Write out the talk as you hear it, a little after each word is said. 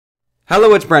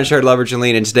Hello, it's Brent Shard, Leverage and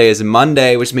Lead, and today is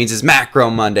Monday, which means it's Macro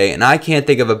Monday, and I can't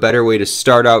think of a better way to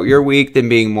start out your week than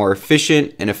being more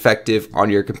efficient and effective on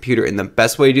your computer, and the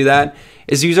best way to do that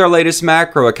is use our latest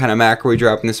macro. What kind of macro we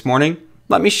dropping this morning?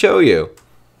 Let me show you.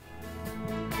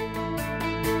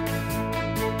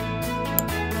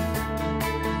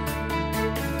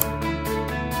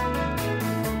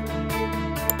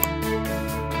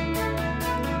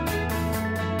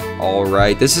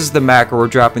 Alright, this is the macro we're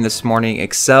dropping this morning,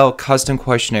 Excel custom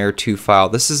questionnaire to file.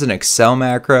 This is an Excel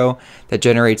macro that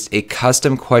generates a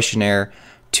custom questionnaire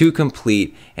to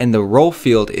complete, and the role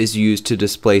field is used to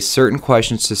display certain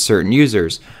questions to certain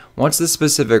users. Once the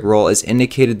specific role is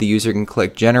indicated, the user can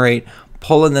click generate,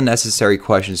 pull in the necessary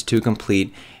questions to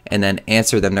complete, and then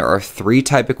answer them. There are three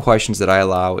types of questions that I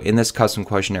allow in this custom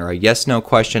questionnaire: a yes/no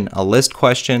question, a list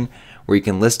question, where you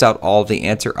can list out all of the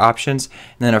answer options,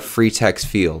 and then a free text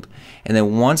field. And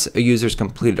then once a user's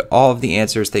completed all of the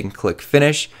answers, they can click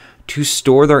finish to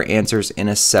store their answers in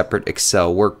a separate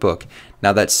Excel workbook.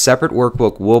 Now that separate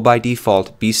workbook will by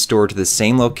default be stored to the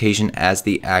same location as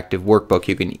the active workbook.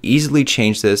 You can easily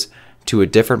change this to a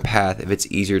different path if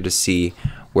it's easier to see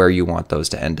where you want those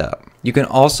to end up. You can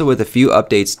also, with a few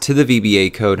updates to the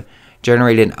VBA code,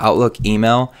 generate an Outlook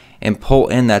email and pull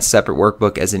in that separate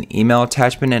workbook as an email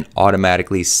attachment and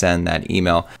automatically send that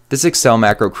email. This Excel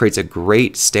macro creates a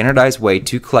great standardized way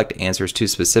to collect answers to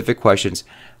specific questions,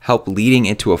 help leading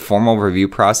into a formal review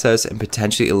process and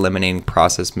potentially eliminating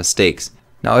process mistakes.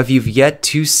 Now, if you've yet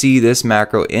to see this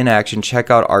macro in action,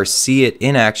 check out our See It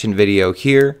in Action video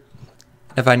here.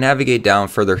 If I navigate down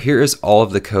further, here is all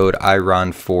of the code I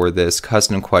run for this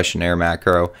custom questionnaire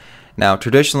macro. Now,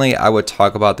 traditionally, I would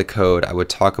talk about the code, I would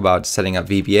talk about setting up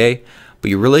VBA,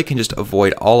 but you really can just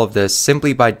avoid all of this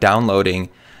simply by downloading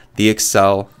the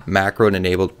Excel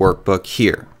macro-enabled workbook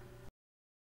here.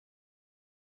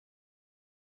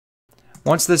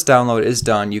 Once this download is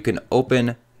done, you can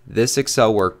open this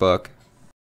Excel workbook.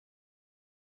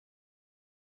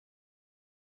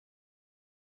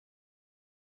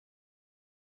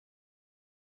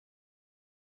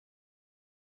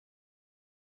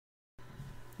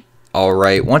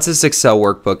 Alright, once this Excel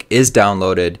workbook is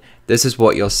downloaded, this is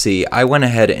what you'll see. I went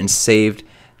ahead and saved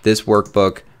this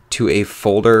workbook to a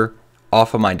folder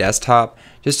off of my desktop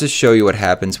just to show you what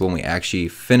happens when we actually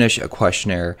finish a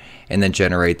questionnaire and then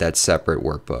generate that separate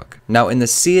workbook. Now in the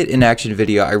See It in Action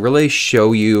video, I really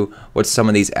show you what some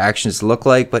of these actions look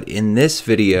like, but in this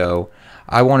video,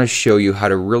 I want to show you how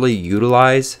to really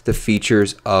utilize the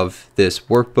features of this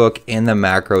workbook and the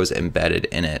macros embedded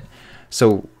in it.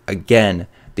 So again,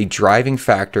 the driving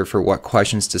factor for what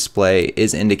questions display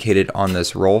is indicated on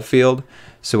this role field.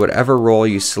 So whatever role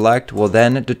you select will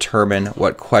then determine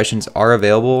what questions are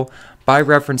available by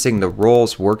referencing the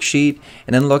roles worksheet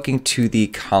and then looking to the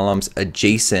columns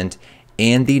adjacent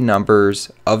and the numbers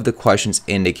of the questions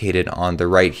indicated on the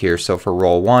right here. So for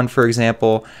role 1, for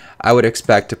example, I would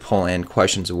expect to pull in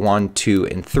questions 1, 2,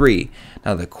 and 3.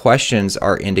 Now the questions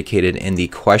are indicated in the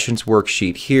questions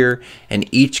worksheet here, and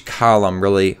each column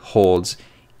really holds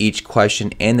each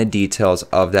question and the details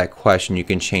of that question. You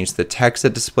can change the text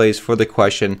that displays for the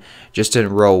question just in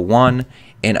row 1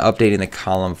 and updating the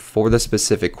column for the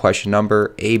specific question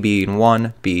number, A being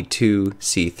 1, B 2,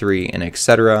 C 3, and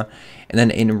etc. And then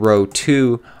in row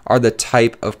 2 are the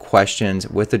type of questions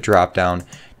with the drop down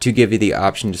to give you the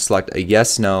option to select a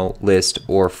yes, no, list,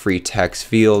 or free text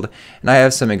field. And I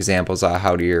have some examples of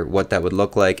what that would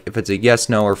look like. If it's a yes,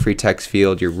 no, or free text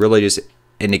field, you're really just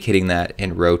indicating that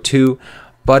in row 2.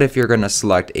 But if you're going to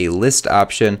select a list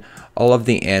option, all of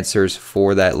the answers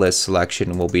for that list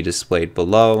selection will be displayed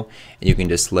below, and you can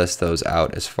just list those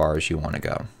out as far as you want to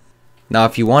go. Now,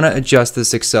 if you want to adjust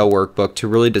this Excel workbook to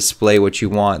really display what you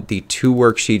want, the two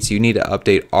worksheets you need to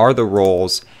update are the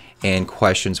roles and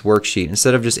questions worksheet.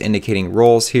 Instead of just indicating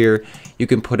roles here, you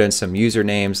can put in some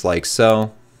usernames like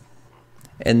so.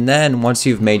 And then once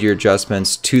you've made your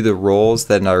adjustments to the roles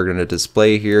that are going to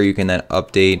display here, you can then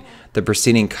update the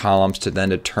preceding columns to then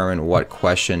determine what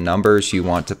question numbers you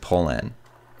want to pull in.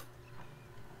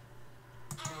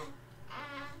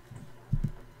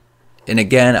 And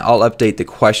again, I'll update the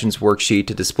questions worksheet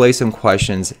to display some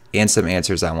questions and some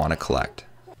answers I want to collect.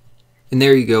 And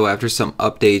there you go. After some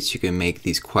updates, you can make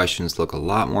these questions look a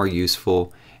lot more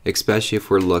useful, especially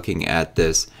if we're looking at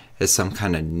this as some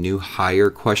kind of new hire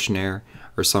questionnaire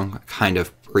or some kind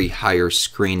of pre-hire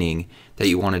screening that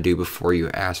you want to do before you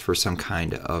ask for some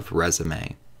kind of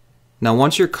resume. Now,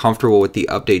 once you're comfortable with the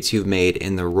updates you've made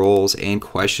in the roles and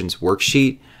questions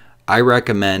worksheet, I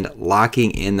recommend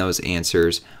locking in those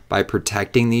answers by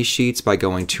protecting these sheets by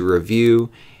going to Review,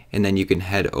 and then you can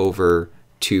head over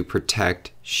to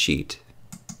Protect Sheet.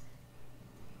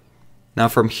 Now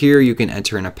from here you can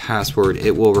enter in a password.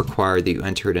 It will require that you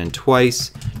enter it in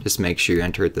twice. Just make sure you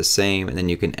enter it the same, and then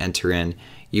you can enter in.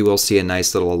 You will see a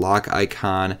nice little lock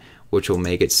icon, which will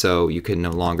make it so you can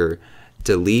no longer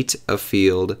delete a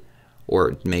field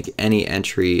or make any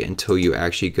entry until you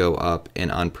actually go up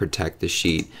and unprotect the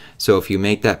sheet. So if you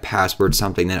make that password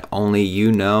something that only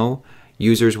you know,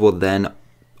 users will then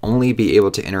only be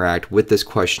able to interact with this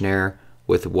questionnaire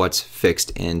with what's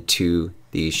fixed into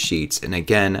these sheets. And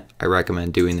again, I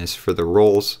recommend doing this for the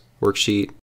roles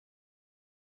worksheet.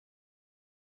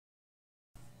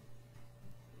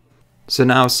 So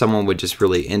now someone would just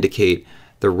really indicate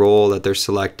the role that they're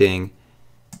selecting.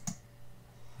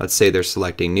 Let's say they're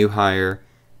selecting new hire.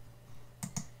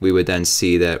 We would then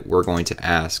see that we're going to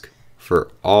ask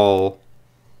for all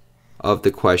of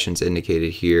the questions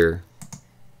indicated here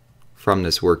from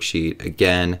this worksheet.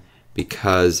 Again,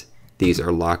 because these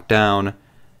are locked down,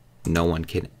 no one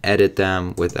can edit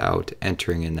them without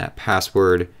entering in that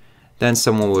password. Then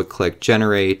someone would click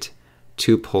generate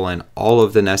to pull in all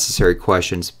of the necessary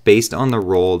questions based on the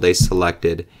role they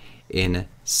selected in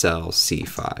cell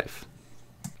C5.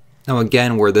 Now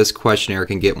again, where this questionnaire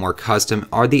can get more custom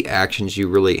are the actions you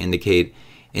really indicate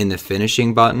in the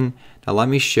finishing button. Now let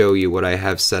me show you what I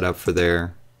have set up for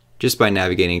there just by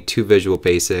navigating to Visual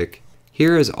Basic.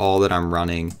 Here is all that I'm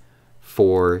running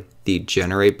for the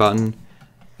generate button.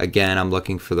 Again, I'm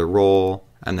looking for the role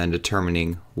and then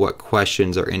determining what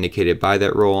questions are indicated by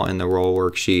that role in the role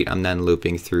worksheet. I'm then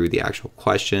looping through the actual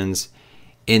questions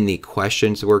in the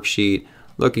questions worksheet,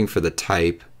 looking for the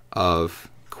type of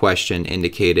question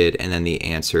indicated and then the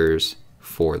answers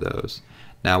for those.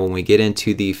 Now when we get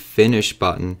into the finish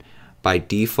button, by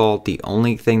default the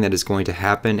only thing that is going to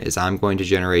happen is I'm going to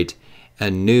generate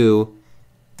a new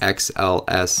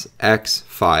XLSX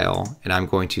file, and I'm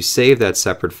going to save that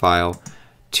separate file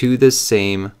to the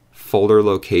same folder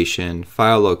location,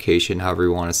 file location, however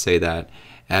you want to say that,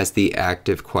 as the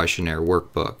active questionnaire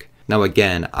workbook. Now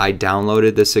again, I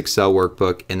downloaded this Excel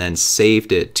workbook and then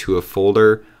saved it to a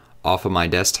folder off of my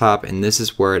desktop, and this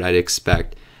is where I'd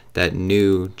expect that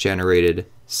new generated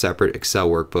separate Excel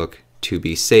workbook to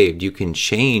be saved. You can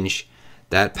change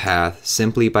that path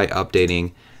simply by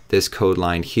updating this code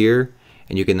line here,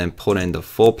 and you can then put in the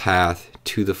full path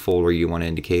to the folder you want to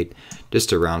indicate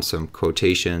just around some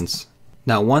quotations.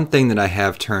 Now one thing that I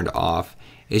have turned off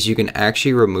is you can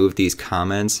actually remove these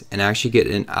comments and actually get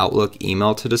an Outlook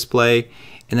email to display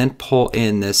and then pull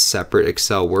in this separate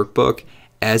Excel workbook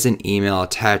as an email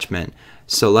attachment.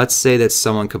 So let's say that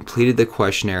someone completed the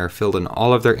questionnaire, filled in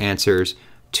all of their answers.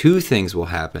 Two things will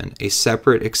happen. A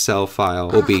separate Excel file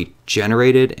will be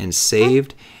generated and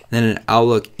saved, and then an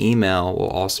Outlook email will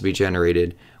also be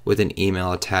generated with an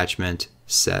email attachment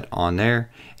set on there,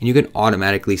 and you can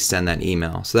automatically send that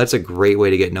email. So that's a great way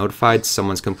to get notified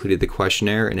someone's completed the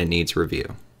questionnaire and it needs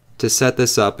review. To set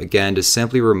this up, again, just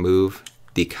simply remove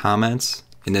the comments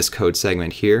in this code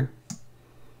segment here.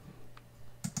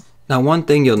 Now one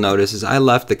thing you'll notice is I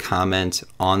left the comment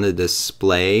on the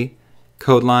display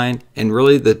code line, and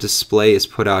really the display is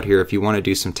put out here if you want to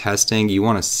do some testing. You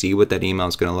want to see what that email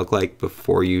is going to look like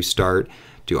before you start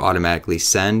to automatically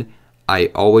send.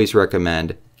 I always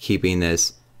recommend keeping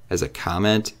this as a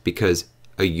comment because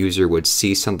a user would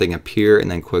see something appear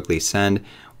and then quickly send,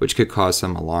 which could cause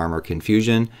some alarm or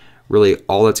confusion. Really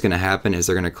all that's going to happen is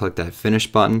they're going to click that finish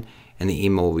button and the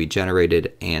email will be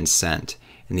generated and sent.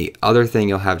 And the other thing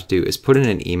you'll have to do is put in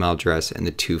an email address in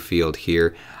the to field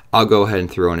here. I'll go ahead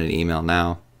and throw in an email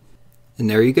now. And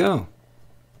there you go.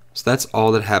 So that's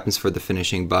all that happens for the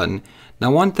finishing button.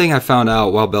 Now one thing I found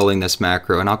out while building this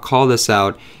macro, and I'll call this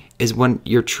out, is when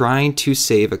you're trying to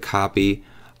save a copy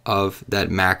of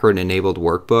that macro enabled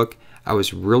workbook, I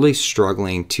was really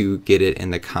struggling to get it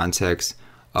in the context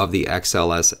of the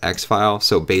XLSX file.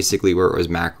 So basically where it was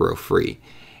macro free.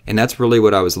 And that's really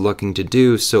what I was looking to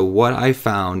do. So what I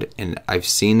found, and I've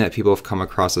seen that people have come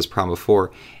across this problem before,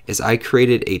 is I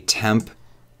created a temp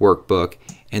workbook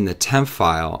in the temp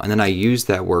file, and then I used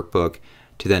that workbook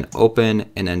to then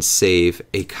open and then save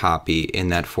a copy in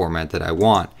that format that I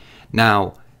want.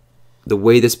 Now, the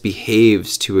way this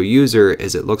behaves to a user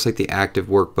is it looks like the active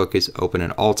workbook is open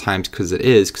at all times because it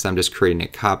is, because I'm just creating a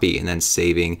copy and then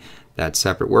saving that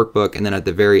separate workbook. And then at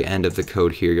the very end of the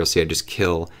code here, you'll see I just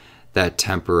kill that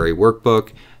temporary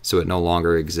workbook so it no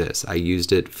longer exists. I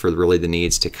used it for really the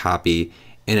needs to copy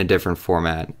in a different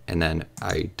format and then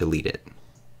I delete it.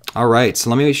 All right, so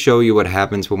let me show you what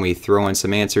happens when we throw in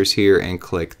some answers here and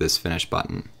click this finish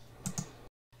button.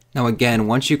 Now again,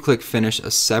 once you click finish,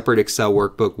 a separate Excel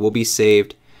workbook will be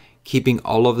saved keeping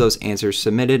all of those answers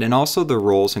submitted and also the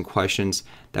roles and questions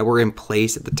that were in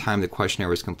place at the time the questionnaire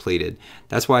was completed.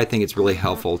 That's why I think it's really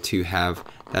helpful to have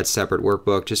that separate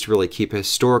workbook, just to really keep a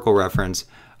historical reference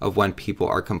of when people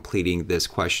are completing this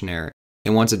questionnaire.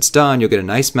 And once it's done, you'll get a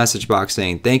nice message box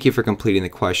saying, thank you for completing the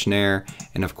questionnaire,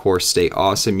 and of course, stay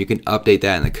awesome. You can update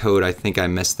that in the code. I think I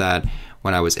missed that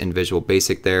when I was in Visual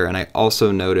Basic there. And I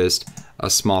also noticed a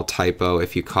small typo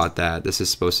if you caught that. This is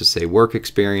supposed to say work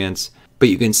experience, but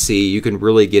you can see you can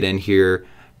really get in here,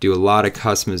 do a lot of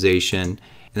customization, and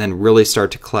then really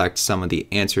start to collect some of the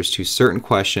answers to certain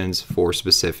questions for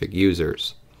specific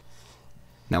users.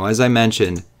 Now, as I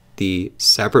mentioned, the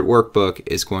separate workbook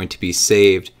is going to be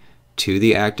saved to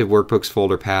the active workbooks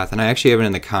folder path, and I actually have it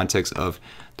in the context of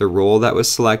the role that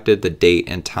was selected, the date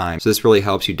and time. So this really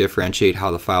helps you differentiate how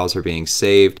the files are being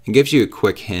saved and gives you a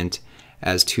quick hint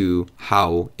as to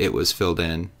how it was filled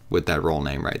in with that role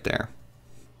name right there.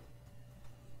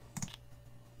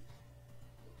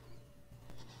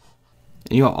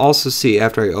 And you'll also see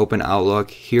after I open Outlook,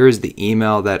 here is the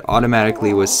email that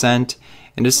automatically was sent,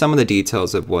 and just some of the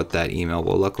details of what that email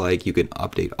will look like. You can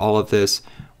update all of this,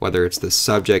 whether it's the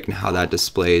subject and how that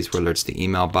displays, whether it's the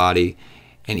email body,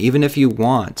 and even if you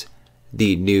want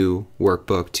the new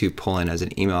workbook to pull in as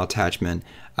an email attachment,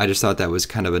 I just thought that was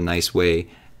kind of a nice way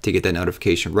to get that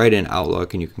notification right in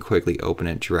Outlook, and you can quickly open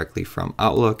it directly from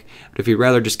Outlook. But if you'd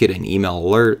rather just get an email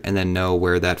alert and then know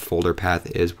where that folder path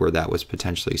is, where that was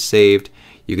potentially saved,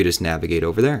 you could just navigate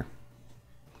over there.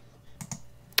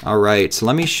 Alright, so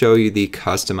let me show you the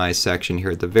customize section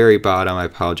here at the very bottom. I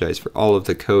apologize for all of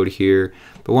the code here,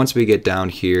 but once we get down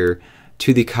here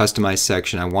to the customize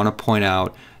section, I want to point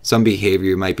out some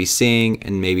behavior you might be seeing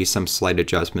and maybe some slight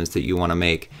adjustments that you want to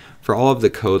make. For all of the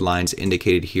code lines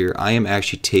indicated here, I am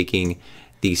actually taking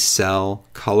the cell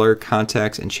color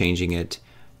context and changing it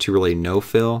to really no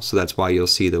fill, so that's why you'll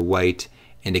see the white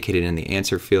indicated in the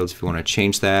answer fields. If you want to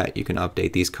change that, you can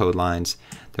update these code lines.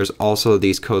 There's also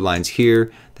these code lines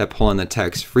here that pull in the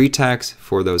text free text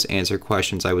for those answer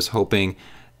questions. I was hoping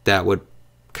that would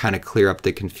kind of clear up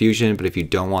the confusion, but if you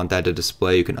don't want that to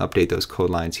display, you can update those code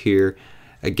lines here.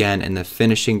 Again, in the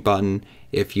finishing button,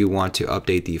 if you want to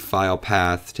update the file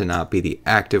path to not be the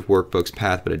active workbooks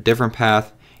path but a different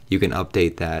path, you can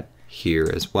update that here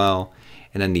as well.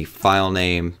 And then the file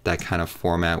name, that kind of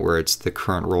format where it's the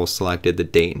current role selected, the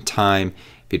date and time.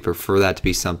 If you'd prefer that to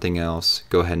be something else,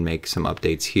 go ahead and make some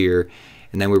updates here.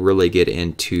 And then we really get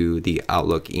into the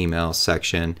Outlook email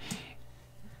section,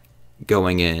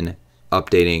 going in,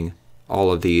 updating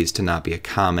all of these to not be a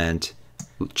comment,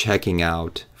 checking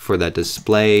out for that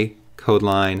display code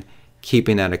line,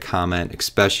 keeping that a comment,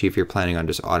 especially if you're planning on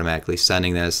just automatically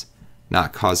sending this,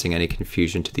 not causing any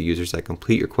confusion to the users that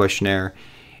complete your questionnaire.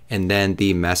 And then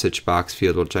the message box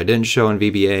field, which I didn't show in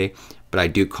VBA, but I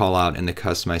do call out in the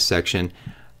customize section.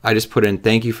 I just put in,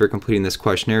 thank you for completing this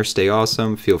questionnaire, stay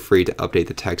awesome. Feel free to update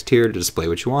the text here to display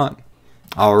what you want.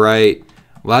 All right,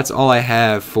 well, that's all I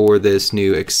have for this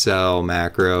new Excel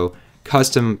macro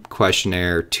custom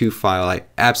questionnaire to file. I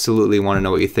absolutely want to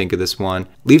know what you think of this one.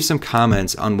 Leave some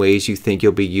comments on ways you think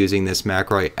you'll be using this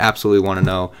macro. I absolutely want to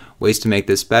know ways to make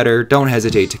this better. Don't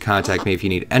hesitate to contact me if you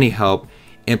need any help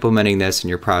implementing this in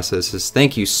your processes.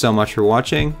 Thank you so much for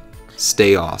watching.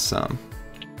 Stay awesome.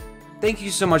 Thank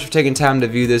you so much for taking time to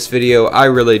view this video. I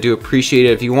really do appreciate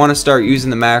it. If you want to start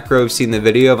using the macro, you've seen the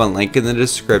video, I'll link in the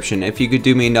description. If you could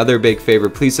do me another big favor,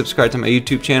 please subscribe to my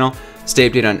YouTube channel. Stay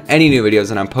updated on any new videos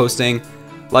that I'm posting.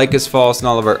 Like us, follow us on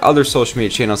all of our other social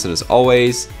media channels, and as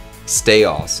always, stay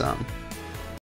awesome.